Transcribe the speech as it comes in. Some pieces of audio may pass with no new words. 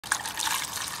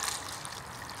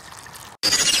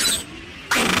Hi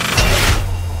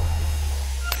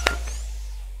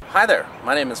there,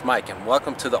 my name is Mike and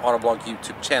welcome to the AutoVlog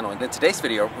YouTube channel. And in today's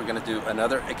video, we're going to do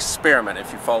another experiment.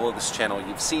 If you follow this channel,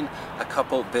 you've seen a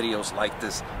couple videos like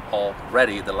this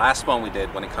already. The last one we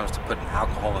did when it comes to putting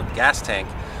alcohol in the gas tank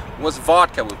was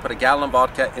vodka. We put a gallon of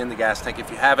vodka in the gas tank. If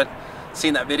you haven't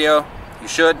seen that video, you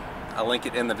should. I'll link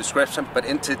it in the description. But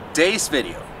in today's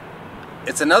video,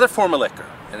 it's another form of liquor,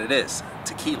 and it is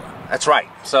tequila. That's right.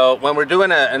 So when we're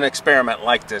doing an experiment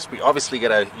like this, we obviously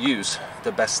gotta use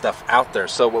the best stuff out there.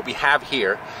 So what we have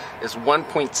here is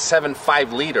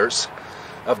 1.75 liters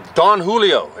of Don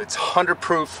Julio. It's 100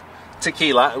 proof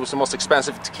tequila. It was the most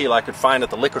expensive tequila I could find at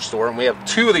the liquor store, and we have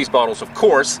 2 of these bottles, of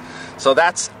course. So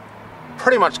that's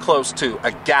pretty much close to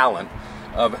a gallon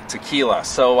of tequila.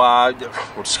 So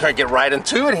we're just gonna get right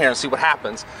into it here and see what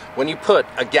happens when you put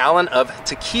a gallon of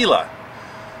tequila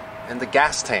in the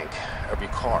gas tank of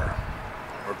your car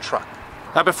or truck.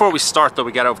 Now before we start though,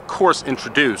 we gotta of course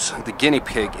introduce the guinea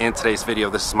pig in today's video.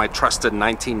 This is my trusted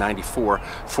 1994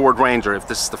 Ford Ranger. If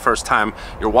this is the first time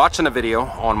you're watching a video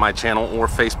on my channel or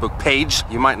Facebook page,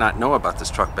 you might not know about this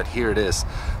truck, but here it is.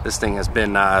 This thing has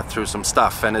been through some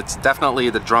stuff, and it's definitely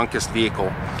the drunkest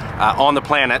vehicle on the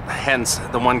planet, hence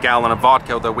the 1 gallon of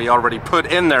vodka that we already put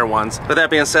in there once. With that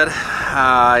being said,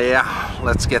 yeah,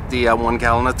 let's get the 1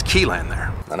 gallon of tequila in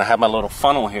there. And I have my little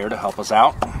funnel here to help us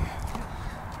out.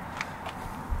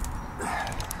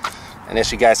 And as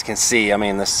you guys can see, I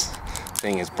mean, this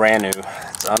thing is brand new.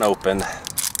 It's unopened.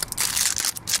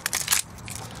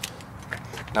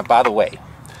 Now, by the way,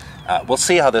 we'll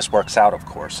see how this works out, of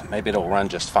course. Maybe it'll run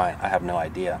just fine. I have no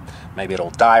idea. Maybe it'll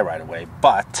die right away.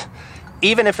 But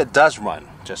even if it does run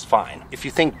just fine, if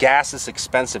you think gas is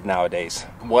expensive nowadays,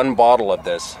 1 bottle of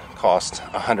this costs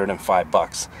 105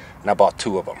 bucks. And I bought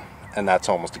 2 of them. And that's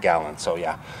almost a gallon. So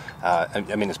yeah, I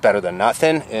mean, it's better than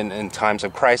nothing in times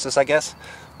of crisis, I guess,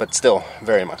 but still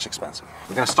very much expensive.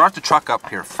 We're gonna start the truck up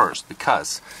here first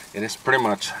because it is pretty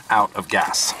much out of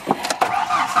gas.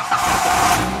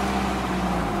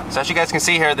 So as you guys can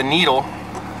see here, the needle,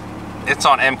 it's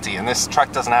on empty, and this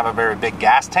truck doesn't have a very big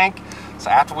gas tank. So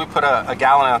after we put a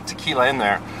gallon of tequila in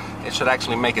there, it should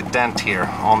actually make a dent here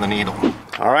on the needle.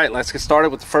 All right, let's get started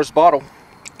with the first bottle.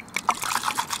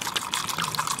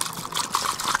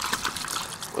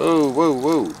 Whoa, whoa,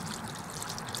 whoa.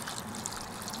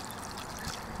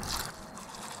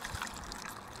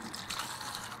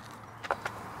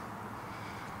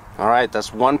 All right, that's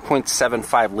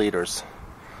 1.75 liters.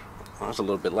 There's a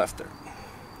little bit left there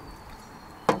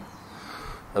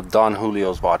of Don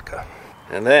Julio's vodka.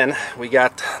 And then we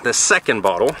got the second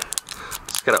bottle.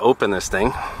 Just gotta open this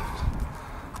thing.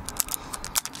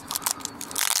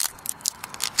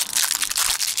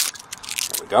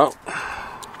 There we go.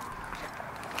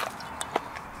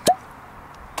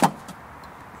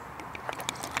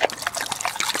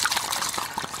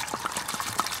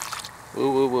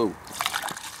 Woo, woo, woo.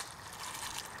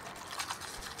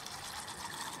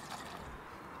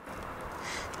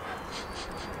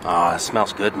 Ah, it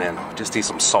smells good, man. We just need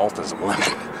some salt and some lemon.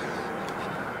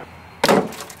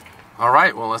 All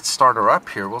right, well, let's start her up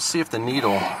here. We'll see if the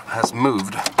needle has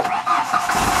moved.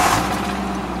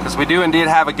 Because we do indeed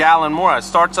have a gallon more. It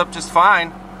starts up just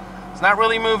fine. It's not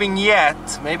really moving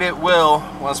yet. Maybe it will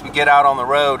once we get out on the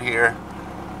road here.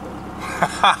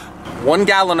 1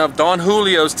 gallon of Don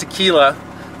Julio's tequila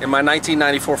in my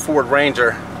 1994 Ford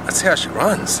Ranger. Let's see how she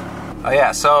runs. Oh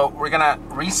yeah, so we're gonna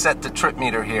reset the trip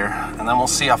meter here, and then we'll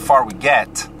see how far we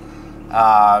get.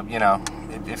 You know,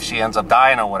 if she ends up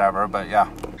dying or whatever, but yeah.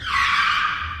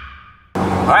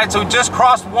 All right, so we just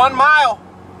crossed 1 mile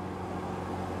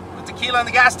with tequila in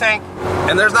the gas tank,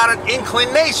 and there's not an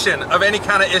inclination of any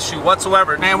kind of issue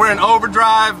whatsoever. Man, we're in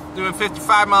overdrive, doing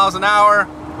 55 miles an hour.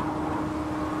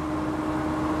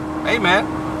 Hey man,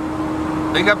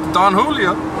 big up to Don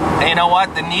Julio. And you know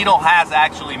what? The needle has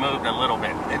actually moved a little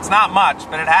bit. It's not much,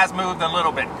 but it has moved a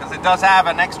little bit because it does have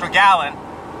an extra gallon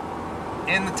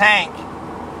in the tank.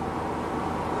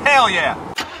 Hell yeah.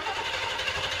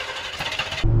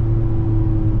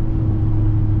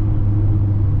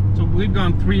 So we've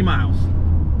gone 3 miles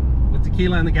with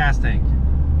tequila in the gas tank.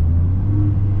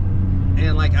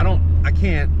 And like, I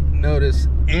can't notice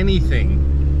anything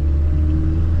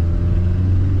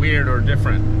weird or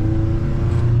different.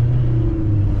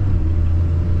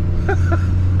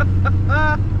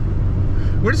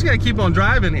 We're just gonna keep on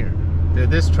driving here.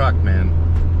 Dude, this truck, man.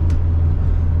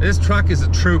 This truck is a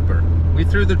trooper. We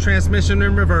threw the transmission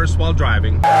in reverse while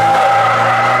driving.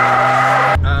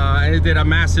 And it did a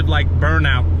massive like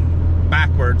burnout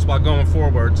backwards while going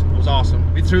forwards. It was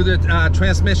awesome. We threw the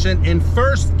transmission in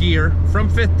first gear from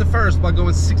 5th to 1st while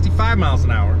going 65 miles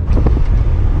an hour.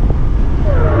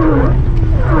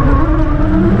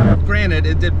 Granted,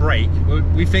 it did break.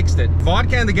 We fixed it.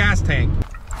 Vodka in the gas tank.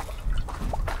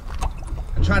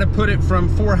 I tried to put it from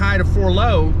 4 high to 4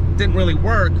 low. Didn't really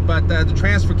work, but the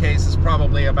transfer case is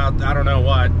probably about, I don't know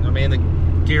what. I mean, the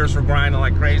gears were grinding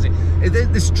like crazy.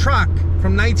 This truck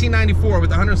from 1994 with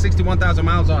 161,000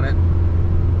 miles on it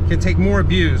can take more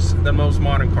abuse than most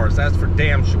modern cars. That's for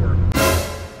damn sure.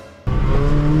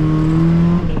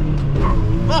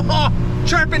 Oh,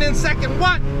 chirping in second,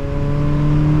 what?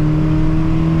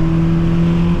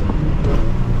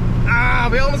 Ah,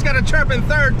 we almost got a chirp in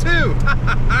third too.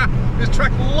 This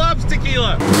truck loves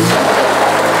tequila.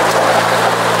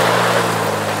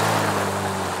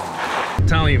 I'm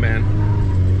telling you, man.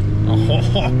 Oh,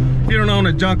 if you don't own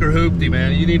a junker hoopty,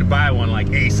 man, you need to buy one like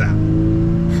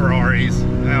ASAP. Ferraris,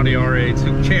 Audi R8s,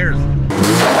 who cares?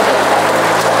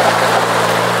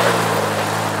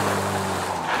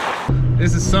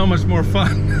 This is so much more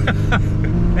fun.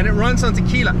 And it runs on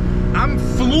tequila. I'm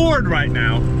floored right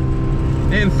now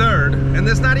in third, and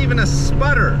there's not even a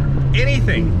sputter,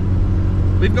 anything.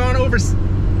 We've gone over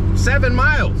 7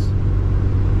 miles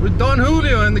with Don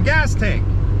Julio in the gas tank.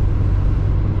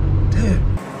 Dude,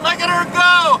 look at her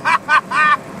go!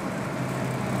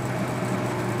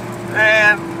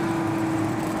 Man,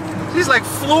 she's like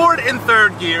floored in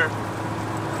third gear.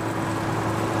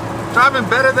 Driving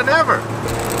better than ever.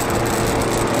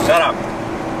 Shut up.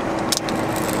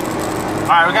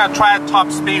 Alright, we gotta try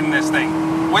top speed in this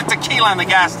thing with tequila in the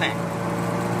gas tank.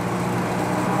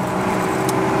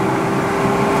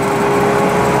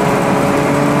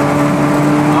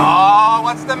 Oh,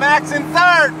 what's the max in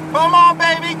third? Come on,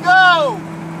 baby, go!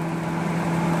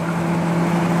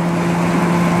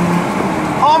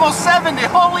 Almost 70,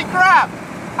 holy crap!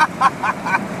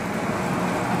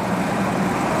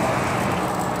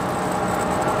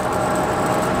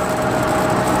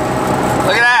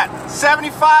 Look at that,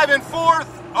 75 in fourth,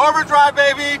 overdrive,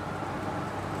 baby.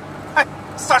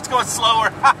 Starts going slower.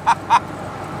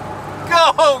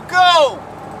 Go, go!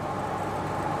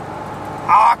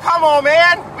 Oh, come on,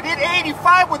 man. We did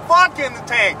 85 with vodka in the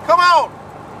tank. Come on.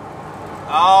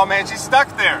 Oh, man, she's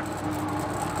stuck there.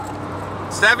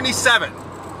 77,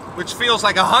 which feels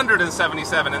like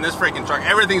 177 in this freaking truck.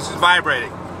 Everything's just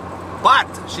vibrating. But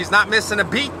she's not missing a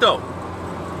beat, though.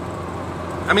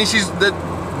 I mean, the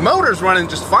motor's running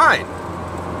just fine.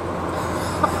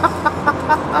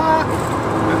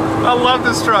 I love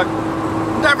this truck.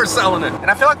 Never selling it. And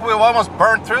I feel like we've almost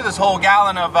burned through this whole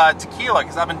gallon of tequila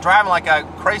because I've been driving like a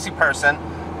crazy person.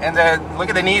 And look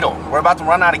at the needle. We're about to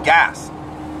run out of gas.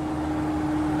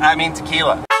 I mean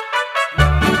tequila.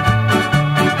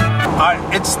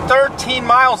 It's 13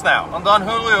 miles now on Don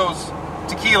Julio's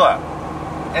tequila.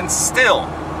 And still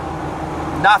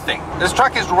nothing. This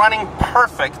truck is running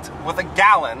perfect with a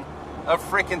gallon of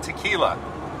freaking tequila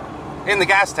in the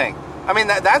gas tank. I mean,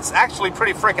 that's actually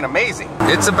pretty freaking amazing.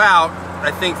 It's about, I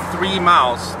think, 3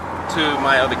 miles to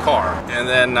my other car. And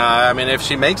then, I mean, if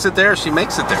she makes it there, she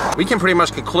makes it there. We can pretty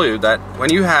much conclude that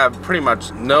when you have pretty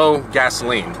much no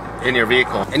gasoline in your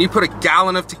vehicle and you put a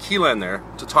gallon of tequila in there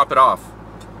to top it off,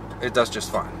 it does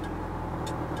just fine.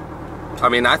 I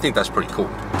mean, I think that's pretty cool.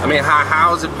 I mean,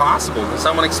 how is it possible? Can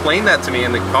someone explain that to me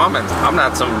in the comments? I'm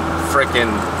not some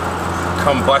freaking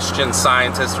combustion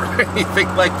scientist or anything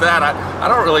like that. I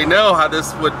don't really know how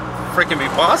this would freaking be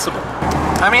possible.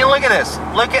 I mean, look at this.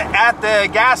 Look at the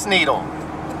gas needle.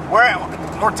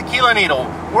 Or tequila needle.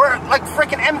 We're like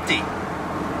freaking empty.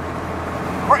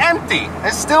 We're empty.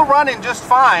 It's still running just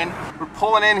fine. We're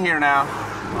pulling in here now.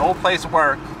 The old place of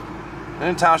work.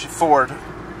 New Township Ford.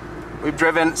 We've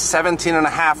driven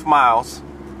 17.5 miles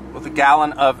with a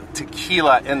gallon of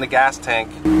tequila in the gas tank,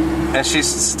 and she's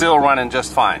still running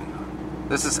just fine.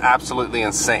 This is absolutely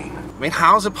insane. I mean,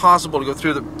 how is it possible to go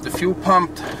through the fuel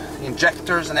pump, the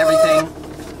injectors and everything?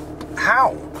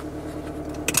 How?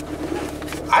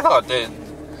 I thought that,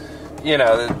 you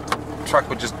know, the truck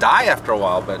would just die after a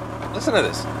while, but listen to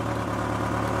this.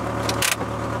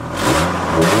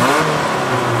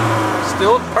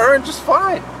 Still purring just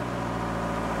fine.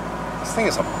 This thing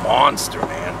is a monster,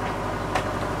 man.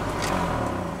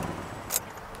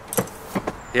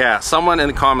 Yeah, someone in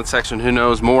the comment section who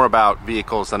knows more about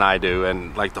vehicles than I do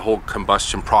and like the whole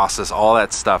combustion process, all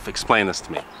that stuff, explain this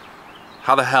to me.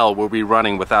 How the hell were we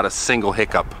running without a single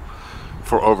hiccup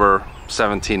for over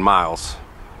 17 miles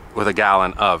with a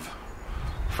gallon of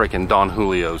freaking Don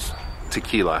Julio's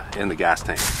tequila in the gas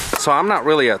tank? So I'm not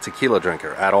really a tequila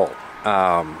drinker at all.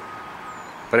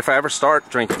 But if I ever start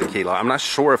drinking tequila, I'm not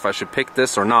sure if I should pick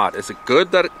this or not. Is it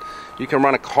good that you can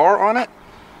run a car on it?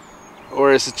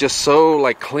 Or is it just so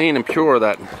like clean and pure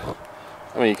that,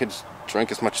 I mean, you could just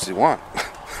drink as much as you want?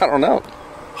 I don't know,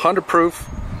 100 proof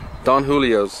Don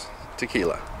Julio's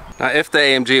Tequila. Now, if the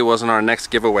AMG wasn't our next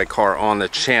giveaway car on the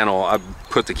channel, I'd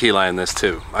put tequila in this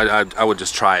too. I would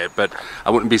just try it, but I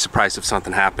wouldn't be surprised if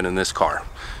something happened in this car,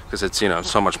 because it's, you know,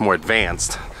 so much more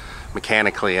advanced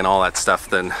mechanically and all that stuff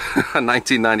than a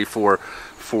 1994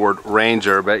 Ford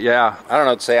Ranger. But yeah, I don't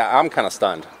know what to say. I'm kind of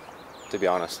stunned, to be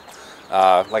honest.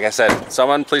 Like I said,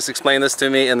 someone please explain this to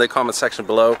me in the comment section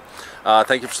below.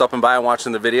 Thank you for stopping by and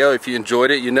watching the video. If you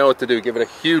enjoyed it, you know what to do. Give it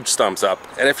a huge thumbs up.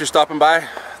 And if you're stopping by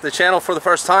the channel for the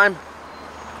first time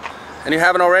and you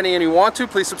haven't already and you want to,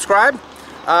 please subscribe.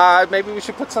 Maybe we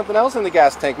should put something else in the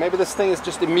gas tank. Maybe this thing is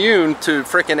just immune to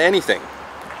freaking anything.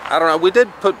 I don't know. We did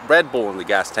put Red Bull in the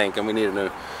gas tank and we need a new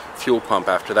fuel pump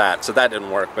after that, so that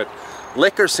didn't work. But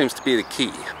liquor seems to be the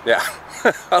key. Yeah.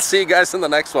 I'll see you guys in the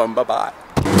next one. Bye-bye.